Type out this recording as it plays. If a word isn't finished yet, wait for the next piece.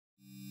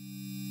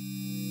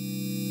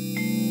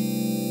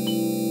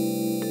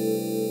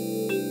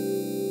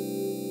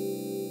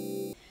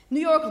New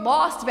York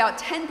lost about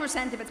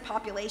 10% of its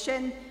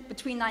population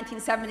between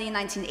 1970 and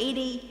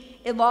 1980.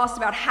 It lost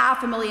about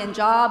 500,000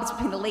 jobs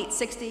between the late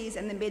 60s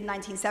and the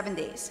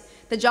mid-1970s.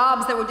 The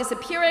jobs that were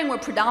disappearing were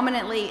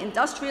predominantly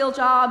industrial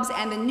jobs,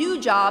 and the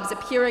new jobs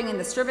appearing in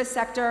the service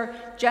sector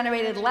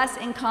generated less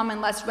income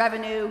and less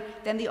revenue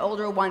than the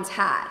older ones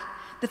had.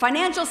 The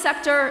financial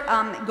sector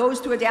goes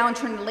through a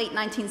downturn in the late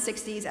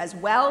 1960s as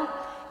well,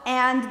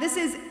 and this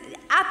is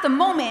at the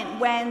moment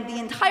when the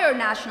entire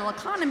national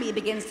economy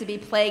begins to be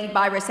plagued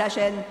by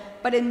recession,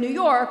 but in New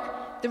York,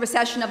 the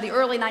recession of the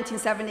early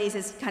 1970s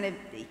is kind of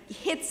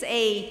hits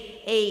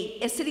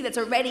a city that's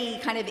already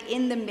kind of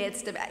in the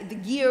midst of the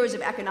gears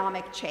of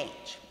economic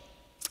change.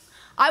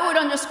 I would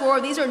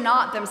underscore these are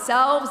not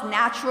themselves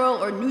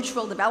natural or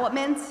neutral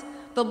developments.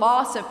 The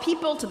loss of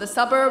people to the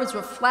suburbs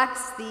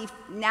reflects the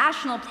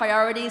national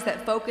priorities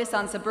that focus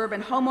on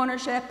suburban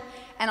homeownership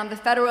and on the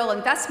federal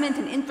investment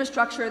in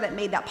infrastructure that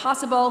made that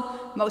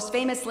possible, most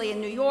famously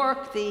in New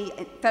York, the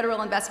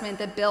federal investment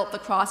that built the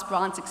Cross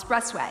Bronx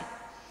Expressway.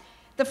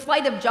 The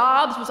flight of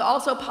jobs was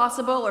also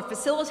possible or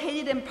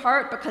facilitated in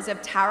part because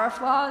of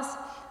tariff laws,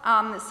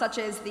 such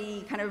as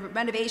the kind of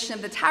renovation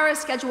of the tariff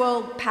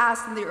schedule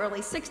passed in the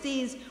early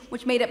 60s,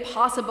 which made it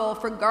possible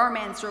for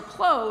garments or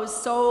clothes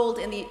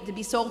to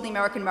be sold in the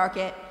American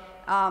market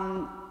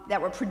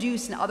that were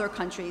produced in other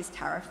countries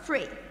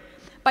tariff-free.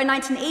 By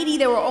 1980,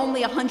 there were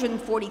only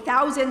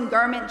 140,000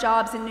 garment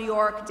jobs in New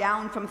York,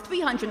 down from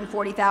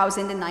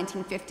 340,000 in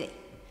 1950.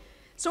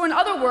 So in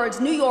other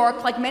words, New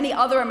York, like many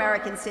other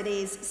American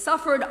cities,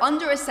 suffered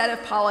under a set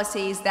of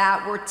policies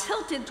that were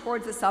tilted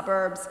towards the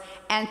suburbs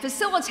and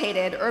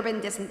facilitated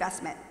urban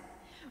disinvestment.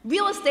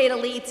 Real estate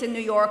elites in New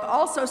York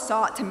also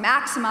sought to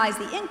maximize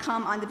the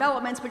income on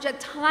developments, which at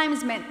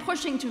times meant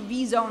pushing to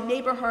rezone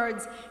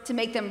neighborhoods to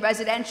make them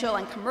residential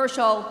and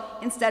commercial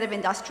instead of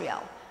industrial,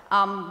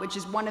 which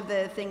is one of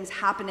the things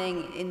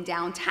happening in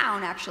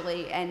downtown,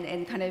 actually,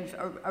 and kind of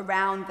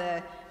around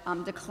the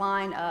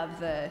decline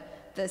of the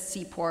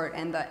seaport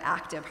and the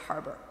active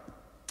harbor.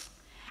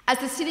 As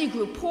the city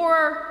grew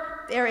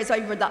poorer, there is a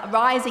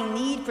rising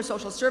need for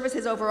social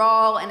services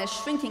overall, and a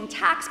shrinking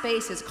tax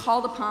base is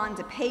called upon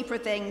to pay for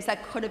things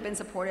that could have been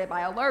supported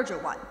by a larger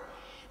one.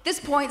 This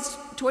points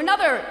to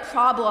another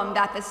problem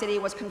that the city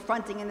was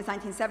confronting in the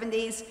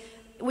 1970s,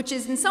 which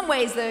is in some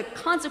ways the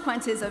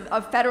consequences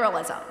of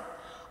federalism.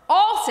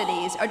 All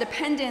cities are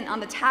dependent on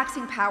the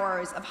taxing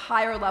powers of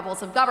higher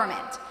levels of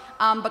government,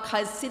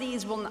 because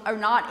cities are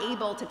not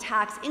able to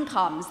tax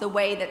incomes the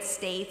way that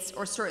states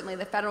or certainly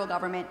the federal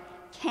government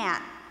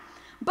can.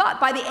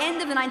 But by the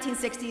end of the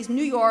 1960s,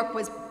 New York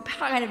was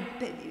kind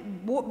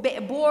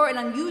of bore an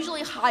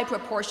unusually high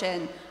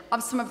proportion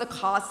of some of the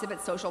costs of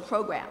its social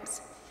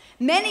programs.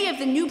 Many of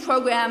the new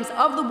programs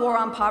of the War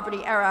on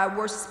Poverty era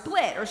were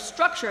split or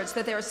structured so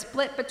that they were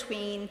split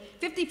between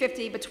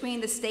 50-50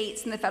 between the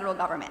states and the federal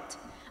government.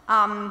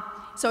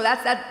 So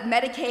that's that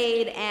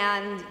Medicaid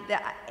and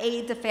the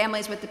aid to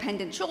families with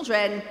dependent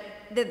children,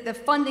 the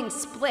funding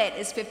split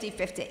is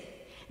 50-50.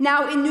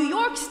 Now, in New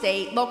York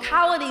State,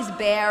 localities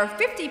bear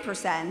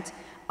 50%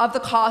 of the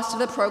cost of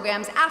the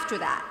programs after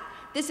that.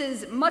 This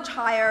is much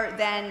higher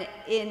than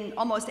in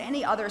almost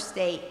any other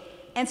state.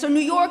 And so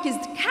New York is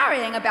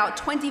carrying about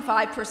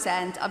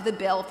 25% of the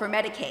bill for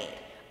Medicaid,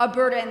 a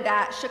burden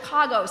that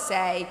Chicago,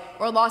 say,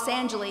 or Los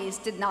Angeles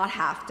did not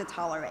have to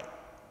tolerate.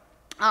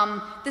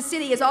 The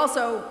city is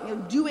also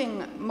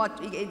doing much,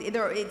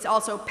 it's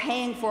also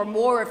paying for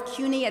more of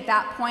CUNY at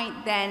that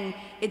point than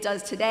it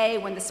does today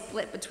when the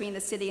split between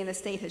the city and the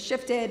state has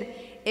shifted.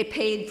 It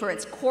paid for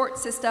its court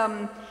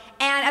system.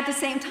 And at the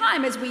same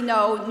time, as we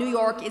know, New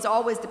York is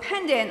always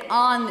dependent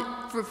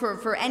on,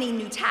 for any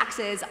new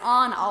taxes,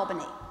 on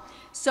Albany.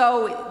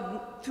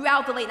 So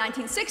throughout the late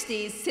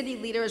 1960s, city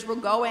leaders were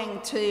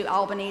going to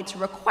Albany to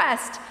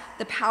request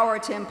the power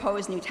to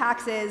impose new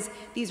taxes.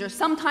 These are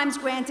sometimes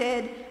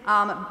granted.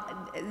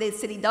 The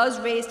city does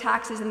raise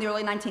taxes in the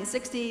early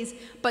 1960s,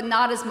 but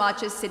not as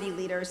much as city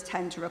leaders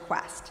tend to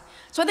request.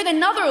 So I think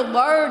another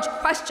large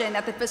question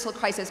that the fiscal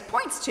crisis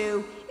points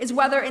to is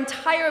whether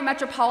entire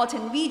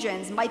metropolitan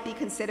regions might be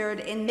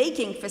considered in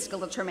making fiscal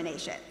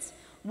determinations.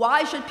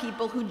 Why should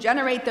people who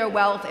generate their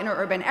wealth in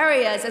urban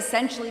areas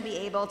essentially be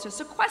able to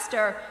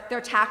sequester their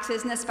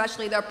taxes, and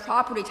especially their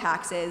property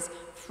taxes,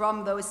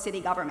 from those city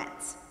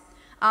governments?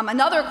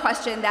 Another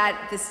question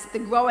that the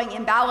growing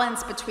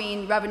imbalance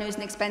between revenues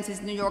and expenses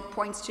in New York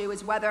points to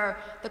is whether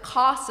the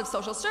costs of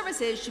social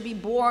services should be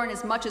borne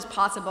as much as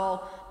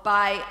possible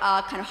by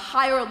kind of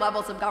higher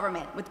levels of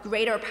government with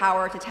greater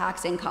power to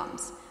tax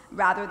incomes,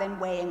 rather than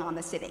weighing on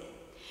the city.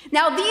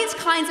 Now, these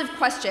kinds of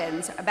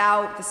questions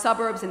about the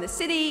suburbs and the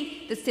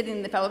city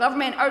and the federal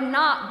government are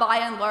not by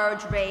and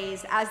large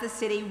raised as the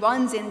city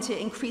runs into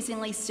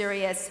increasingly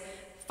serious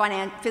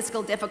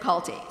fiscal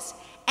difficulties.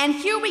 And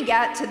here we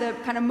get to the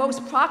kind of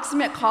most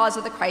proximate cause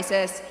of the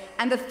crisis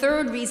and the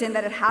third reason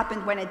that it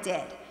happened when it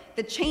did,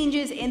 the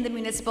changes in the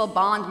municipal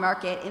bond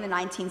market in the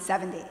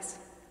 1970s.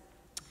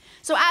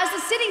 So as the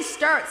city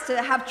starts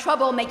to have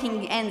trouble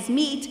making ends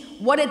meet,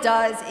 what it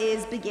does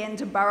is begin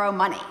to borrow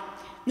money.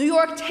 New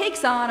York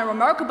takes on a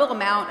remarkable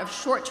amount of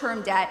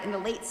short-term debt in the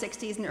late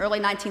 60s and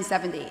early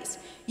 1970s,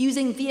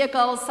 using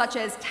vehicles such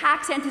as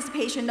tax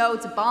anticipation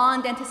notes,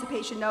 bond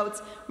anticipation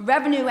notes,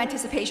 revenue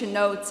anticipation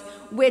notes,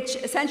 which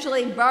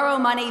essentially borrow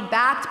money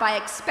backed by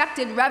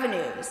expected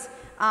revenues,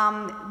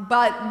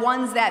 but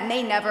ones that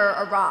may never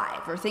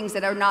arrive, or things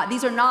that are not,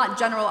 these are not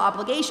general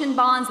obligation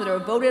bonds that are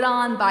voted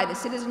on by the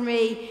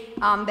citizenry,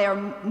 they are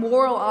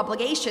moral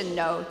obligation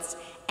notes.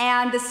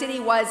 And the city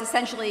was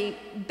essentially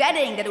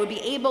betting that it would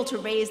be able to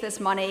raise this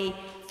money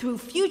through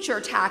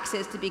future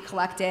taxes to be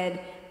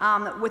collected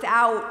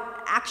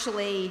without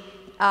actually,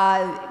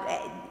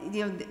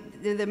 the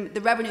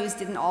revenues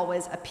didn't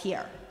always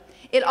appear.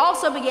 It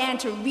also began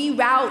to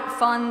reroute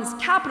funds,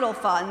 capital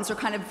funds, or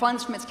kind of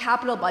funds from its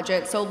capital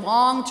budget, so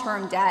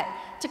long-term debt,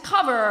 to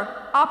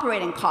cover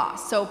operating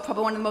costs. So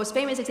probably one of the most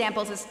famous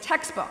examples is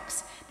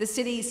textbooks. The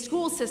city's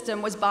school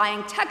system was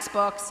buying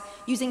textbooks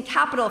using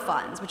capital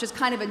funds, which is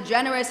kind of a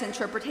generous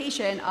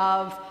interpretation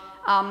of,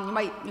 you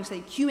might say,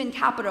 human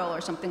capital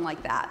or something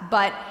like that.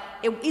 But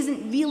it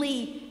isn't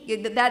really,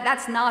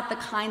 that's not the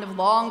kind of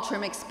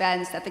long-term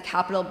expense that the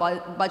capital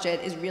budget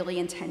is really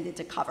intended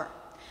to cover.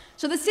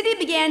 So the city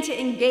began to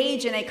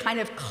engage in a kind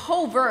of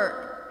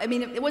covert, I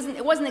mean, it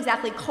wasn't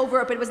exactly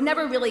covert, but it was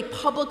never really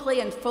publicly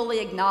and fully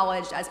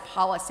acknowledged as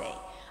policy.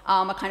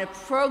 A kind of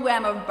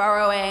program of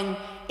borrowing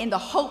in the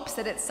hopes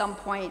that at some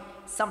point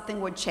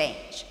something would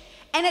change.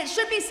 And it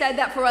should be said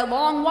that for a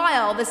long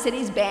while, the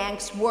city's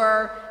banks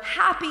were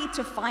happy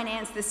to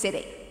finance the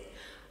city.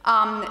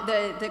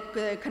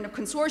 The kind of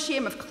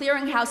consortium of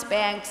clearinghouse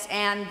banks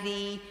and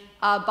the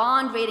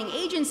bond rating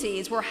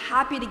agencies were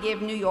happy to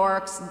give New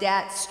York's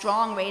debt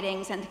strong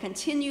ratings and to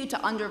continue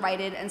to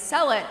underwrite it and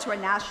sell it to a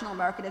national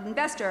market of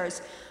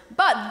investors.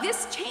 But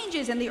this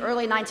changes in the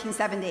early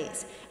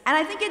 1970s, and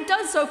I think it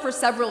does so for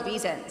several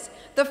reasons.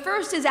 The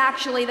first is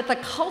actually that the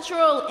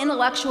cultural,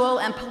 intellectual,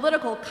 and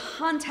political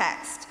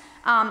context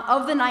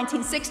of the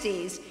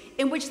 1960s,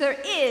 in which there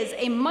is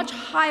a much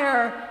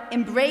higher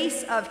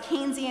embrace of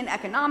Keynesian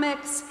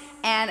economics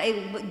and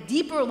a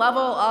deeper level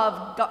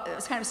of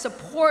kind of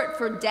support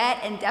for debt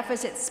and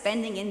deficit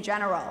spending in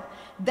general,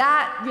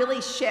 that really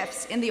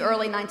shifts in the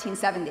early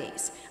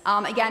 1970s.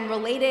 Again,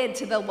 related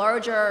to the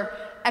larger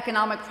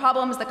economic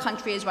problems the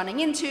country is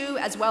running into,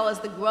 as well as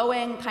the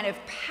growing kind of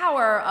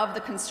power of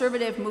the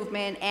conservative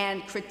movement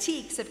and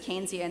critiques of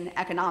Keynesian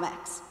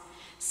economics.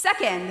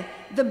 Second,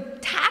 the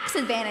tax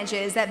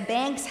advantages that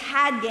banks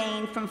had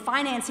gained from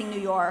financing New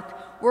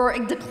York were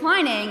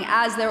declining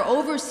as their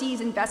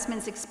overseas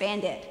investments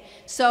expanded.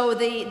 So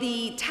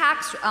the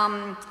tax,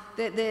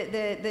 the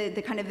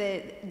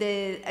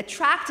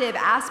attractive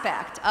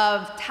aspect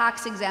of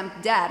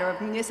tax-exempt debt or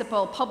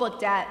municipal public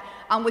debt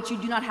on which you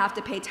do not have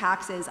to pay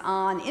taxes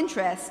on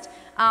interest,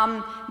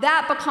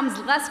 that becomes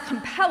less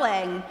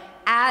compelling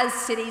as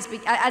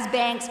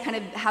banks kind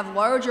of have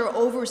larger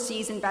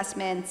overseas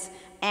investments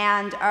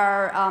and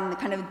are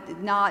kind of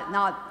not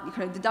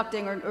kind of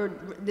deducting or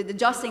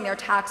adjusting their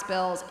tax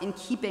bills in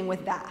keeping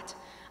with that.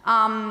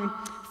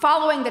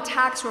 Following the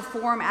Tax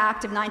Reform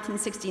Act of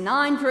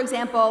 1969, for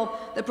example,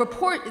 the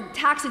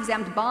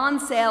tax-exempt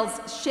bond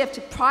sales shift.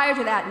 Prior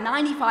to that,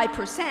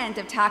 95%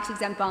 of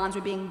tax-exempt bonds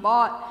were being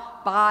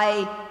bought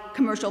by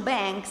commercial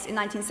banks in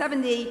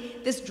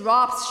 1970. This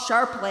drops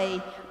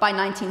sharply by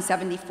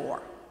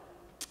 1974.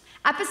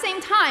 At the same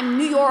time,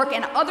 New York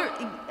and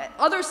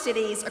other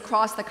cities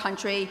across the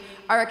country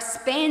are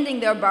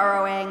expanding their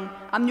borrowing.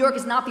 New York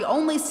is not the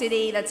only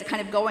city that's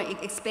kind of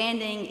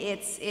expanding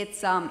is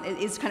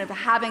kind of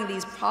having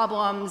these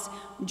problems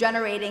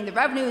generating the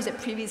revenues it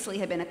previously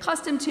had been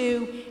accustomed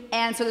to.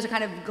 And so there's a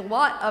kind of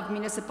glut of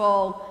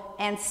municipal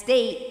and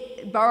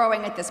state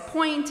borrowing at this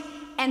point.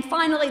 And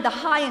finally, the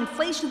high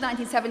inflation of the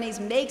 1970s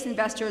makes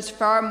investors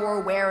far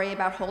more wary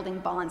about holding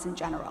bonds in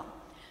general.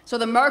 So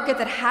the market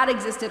that had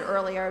existed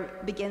earlier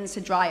begins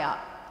to dry up.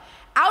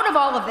 Out of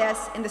all of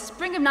this, in the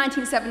spring of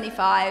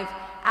 1975,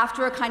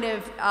 after a kind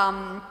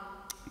of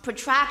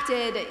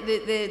protracted,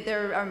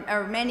 there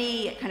are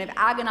many kind of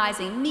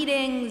agonizing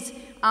meetings.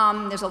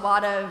 There's a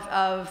lot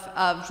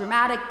of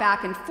dramatic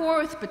back and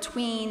forth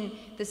between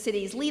the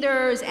city's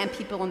leaders and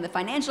people in the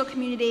financial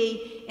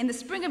community. In the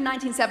spring of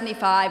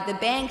 1975, the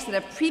banks that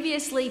have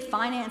previously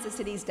financed the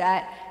city's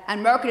debt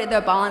and marketed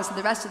their bonds to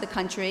the rest of the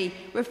country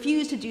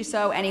refuse to do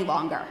so any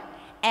longer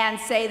and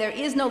say there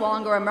is no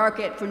longer a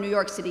market for New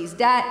York City's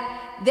debt.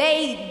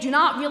 They do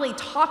not really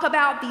talk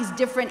about these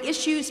different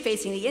issues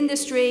facing the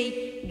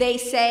industry. They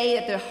say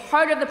that the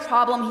heart of the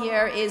problem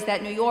here is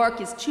that New York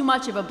is too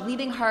much of a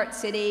bleeding heart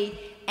city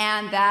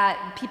and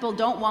that people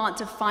don't want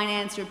to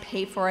finance or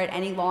pay for it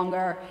any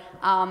longer,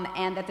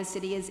 and that the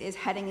city is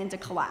heading into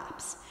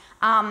collapse.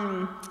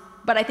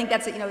 But I think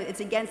that's, it's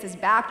against this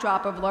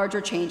backdrop of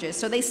larger changes.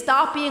 So they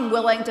stop being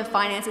willing to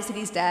finance the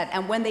city's debt,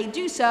 and when they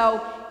do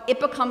so,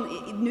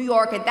 New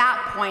York at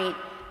that point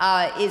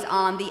is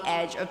on the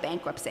edge of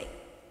bankruptcy.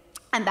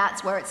 And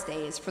that's where it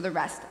stays for the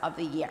rest of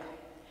the year.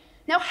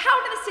 Now,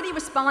 how did the city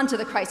respond to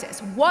the crisis?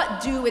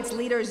 What do its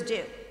leaders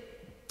do?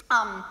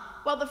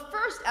 Well, the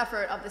first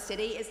effort of the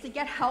city is to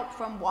get help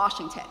from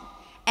Washington.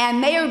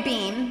 And Mayor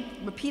Beam,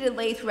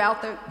 repeatedly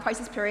throughout the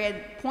crisis period,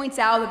 points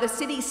out that the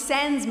city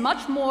sends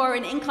much more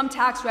in income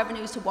tax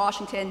revenues to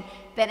Washington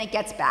than it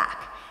gets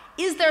back.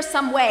 Is there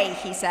some way,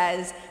 he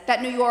says,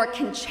 that New York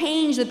can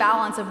change the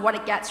balance of what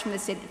it gets from the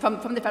city,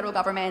 from the federal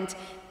government,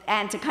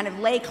 and to kind of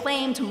lay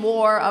claim to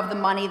more of the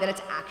money that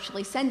it's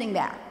actually sending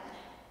there?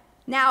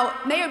 Now,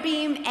 Mayor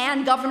Beam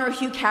and Governor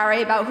Hugh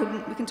Carey, about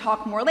whom we can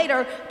talk more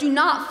later, do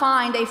not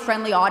find a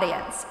friendly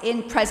audience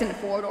in President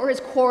Ford or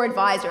his core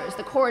advisors.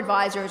 The core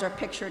advisors are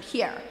pictured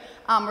here,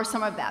 or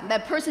some of them. The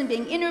person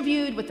being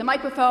interviewed with the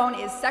microphone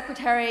is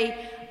Secretary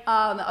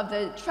of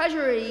the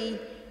Treasury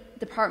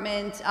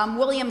Department,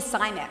 William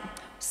Simon.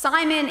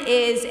 Simon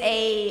is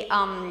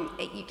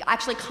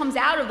actually comes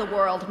out of the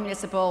world of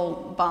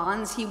municipal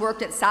bonds. He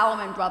worked at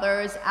Salomon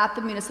Brothers at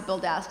the municipal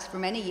desks for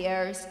many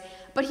years,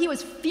 but he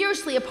was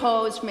fiercely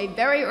opposed from a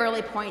very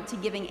early point to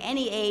giving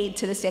any aid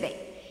to the city.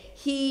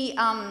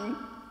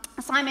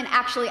 Simon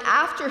actually,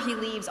 after he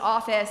leaves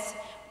office,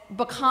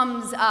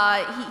 becomes,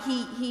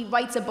 he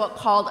writes a book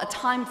called A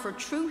Time for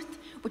Truth,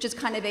 which is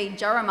kind of a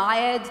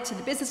Jeremiah to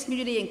the business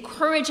community,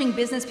 encouraging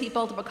business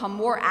people to become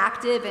more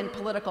active in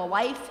political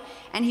life.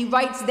 And he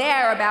writes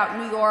there about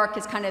New York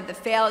as kind of the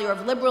failure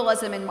of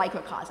liberalism in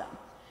microcosm.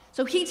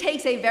 So he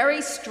takes a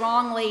very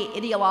strongly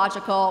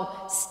ideological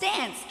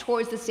stance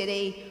towards the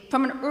city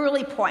from an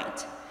early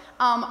point.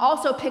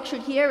 Also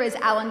pictured here is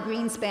Alan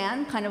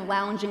Greenspan, kind of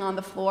lounging on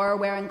the floor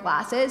wearing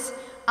glasses.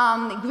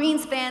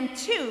 Greenspan,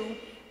 too,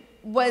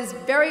 was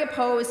very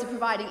opposed to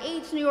providing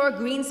aid to New York.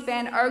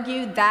 Greenspan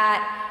argued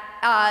that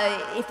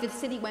if the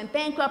city went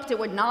bankrupt, it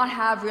would not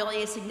have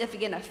really a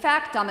significant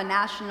effect on the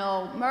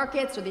national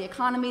markets or the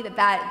economy,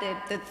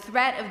 that the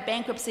threat of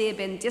bankruptcy had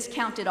been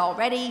discounted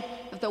already,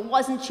 that there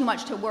wasn't too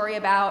much to worry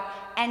about,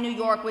 and New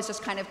York was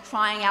just kind of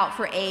crying out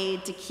for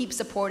aid to keep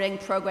supporting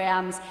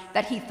programs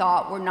that he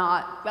thought were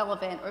not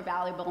relevant or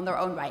valuable in their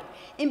own right.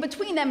 In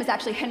between them is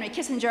actually Henry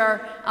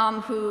Kissinger,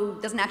 who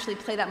doesn't actually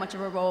play that much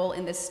of a role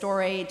in this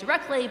story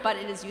directly, but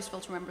it is useful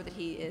to remember that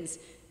he is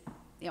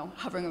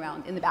hovering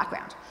around in the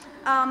background.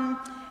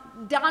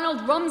 Donald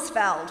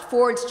Rumsfeld,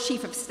 Ford's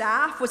chief of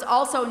staff, was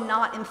also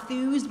not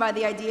enthused by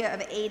the idea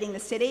of aiding the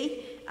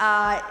city.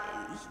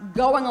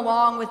 Going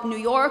along with New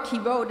York, he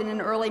wrote in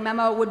an early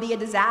memo, would be a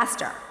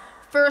disaster.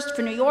 First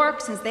for New York,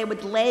 since they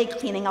would delay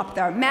cleaning up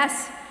their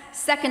mess.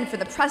 Second, for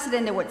the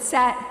precedent it would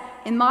set.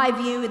 In my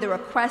view, the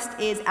request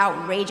is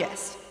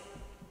outrageous.